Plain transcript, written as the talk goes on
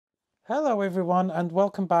Hello everyone and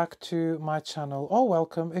welcome back to my channel, or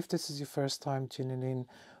welcome if this is your first time tuning in.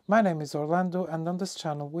 My name is Orlando and on this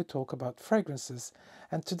channel we talk about fragrances,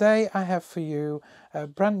 and today I have for you a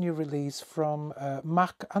brand new release from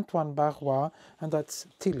Marc-Antoine Barrois, and that's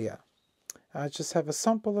TILIA. I just have a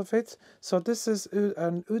sample of it. So this is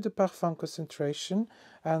an Eau de Parfum concentration,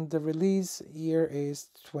 and the release year is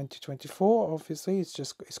 2024. Obviously,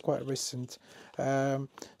 it's quite recent.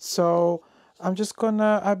 So I'm just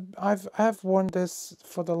gonna I've worn this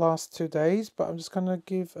for the last 2 days, but I'm just gonna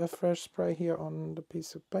give a fresh spray here on the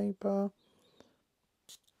piece of paper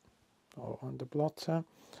or on the blotter.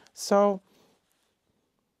 So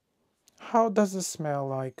how does it smell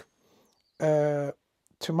like? To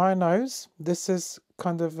my nose, this is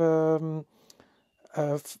kind of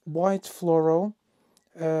white floral,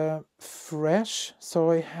 fresh,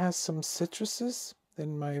 so it has some citruses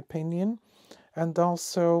in my opinion, and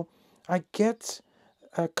also I get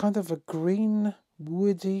a kind of a green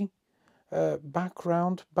woody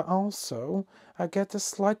background, but also I get a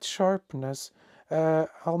slight sharpness,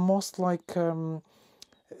 almost like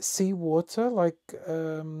seawater, like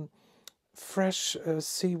fresh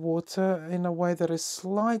seawater, in a way that is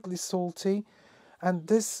slightly salty. And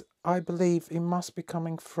this, I believe, it must be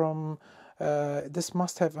coming from this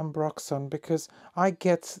must have ambroxan, because I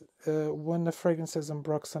get when the fragrance says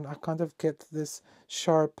ambroxan, I kind of get this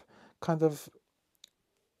sharp kind of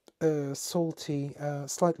salty,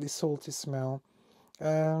 slightly salty smell.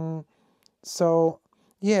 So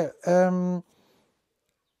yeah,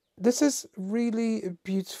 this is really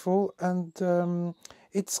beautiful, and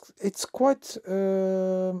it's quite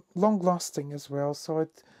long lasting as well. So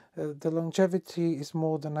the longevity is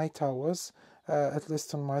more than 8 hours, at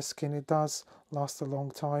least on my skin. It does last a long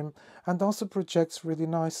time, and also projects really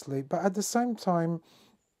nicely. But at the same time,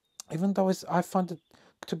 even though I find it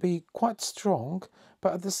to be quite strong,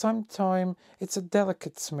 but at the same time it's a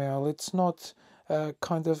delicate smell. It's not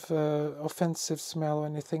kind of offensive smell or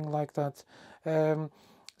anything like that.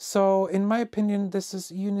 So in my opinion, this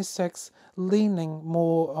is unisex, leaning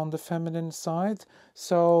more on the feminine side.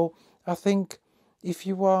 So I think if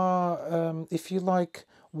you like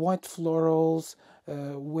white florals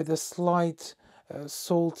with a slight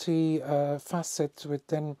salty facet to it,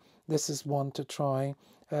 then this is one to try.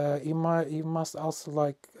 You must also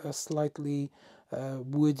like a slightly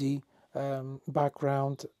woody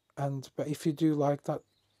background, but if you do like that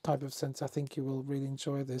type of sense, I think you will really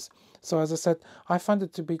enjoy this. So as I said, I find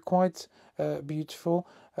it to be quite beautiful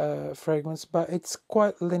fragrance, but it's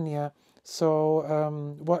quite linear.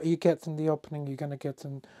 So what you get in the opening, you're gonna get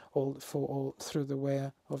in all through the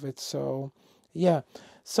wear of it. So yeah.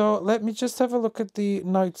 So let me just have a look at the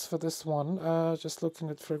notes for this one. Just looking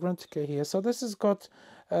at Fragrantica here. So this has got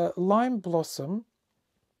lime blossom.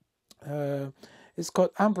 It's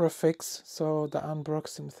got ambrofix, so the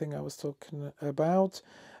ambroxan thing I was talking about.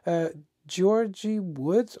 Georgie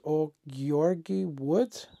wood or Georgie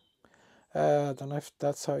wood. I don't know if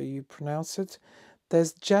that's how you pronounce it.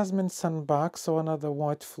 There's jasmine sunbark, so another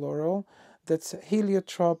white floral. That's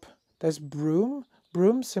heliotrope. There's broom.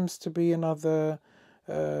 Broom seems to be another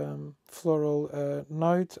floral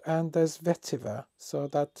note. And there's vetiver, so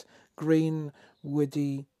that green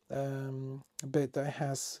woody bit that it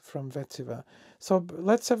has from vetiver. So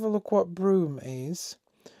let's have a look what broom is.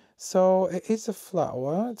 So it is a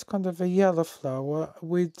flower. It's kind of a yellow flower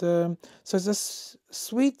with so it's a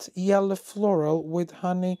sweet yellow floral with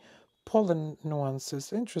honey pollen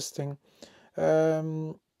nuances. Interesting.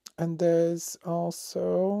 And there's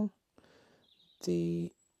also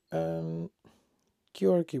the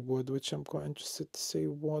Georgie wood, which I'm quite interested to see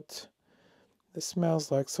what it smells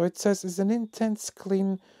like. So it says it's an intense,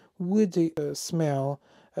 clean, woody smell.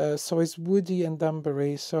 So it's woody and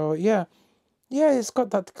ambery. So yeah, it's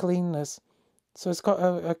got that cleanness. So it's got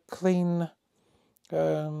a clean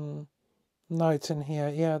note in here.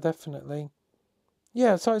 Yeah, definitely.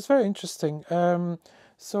 Yeah, so it's very interesting. Have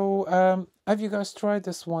you guys tried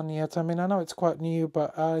this one yet? I mean, I know it's quite new,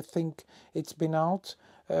 but I think it's been out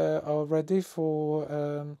already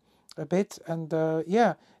for a bit, and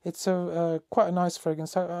yeah, it's a quite a nice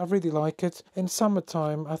fragrance. I really like it. In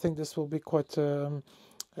summertime, I think this will be quite a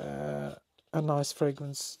nice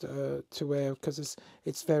fragrance to wear, because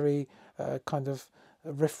it's very kind of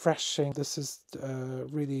refreshing. This is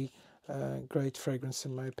really great fragrance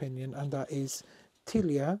in my opinion, and that is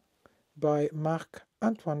TILIA by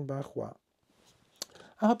Marc-Antoine Barrois.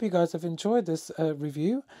 I hope you guys have enjoyed this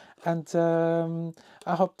review, and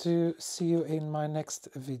I hope to see you in my next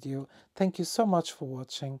video. Thank you so much for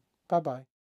watching. Bye bye.